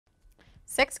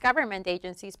6 government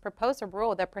agencies propose a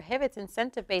rule that prohibits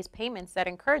incentive-based payments that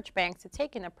encourage banks to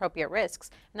take inappropriate risks,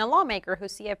 and a lawmaker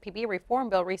whose CFPB reform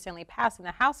bill recently passed in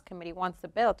the House committee wants the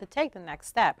bill to take the next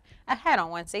step. Ahead on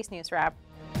Wednesday's News Wrap.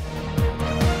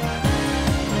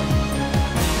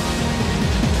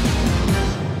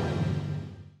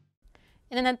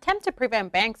 In an attempt to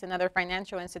prevent banks and other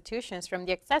financial institutions from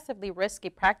the excessively risky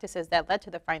practices that led to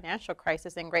the financial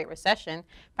crisis and Great Recession,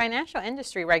 financial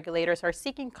industry regulators are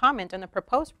seeking comment on a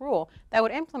proposed rule that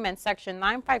would implement Section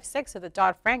 956 of the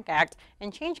Dodd-Frank Act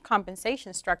and change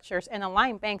compensation structures and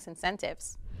align banks'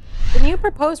 incentives. The new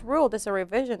proposed rule is a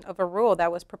revision of a rule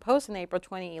that was proposed in April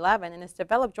 2011 and is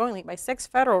developed jointly by 6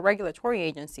 federal regulatory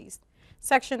agencies.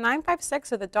 Section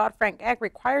 956 of the Dodd-Frank Act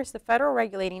requires the federal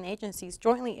regulating agencies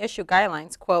jointly issue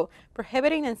guidelines, quote,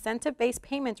 prohibiting incentive-based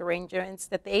payment arrangements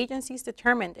that the agencies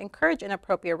determined encourage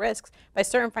inappropriate risks by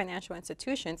certain financial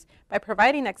institutions by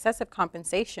providing excessive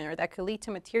compensation or that could lead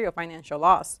to material financial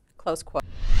loss, close quote.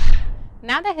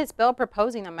 Now that his bill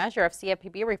proposing a measure of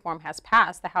CFPB reform has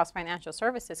passed the House Financial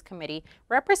Services Committee,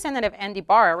 Representative Andy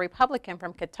Barr, a Republican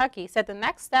from Kentucky, said the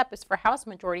next step is for House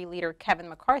Majority Leader Kevin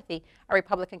McCarthy, a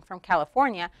Republican from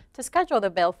California, to schedule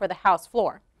the bill for the House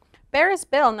floor. Barr's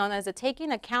bill, known as the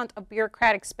Taking Account of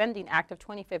Bureaucratic Spending Act of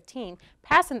 2015,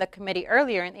 passed in the committee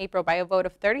earlier in April by a vote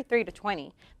of 33 to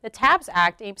 20. The TABS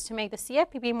Act aims to make the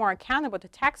CFPB more accountable to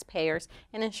taxpayers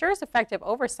and ensures effective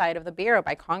oversight of the Bureau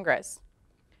by Congress.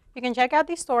 You can check out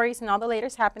these stories and all the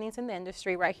latest happenings in the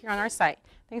industry right here on our site.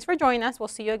 Thanks for joining us. We'll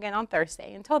see you again on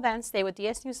Thursday. Until then, stay with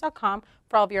DSNews.com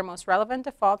for all of your most relevant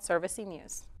default servicing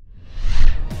news.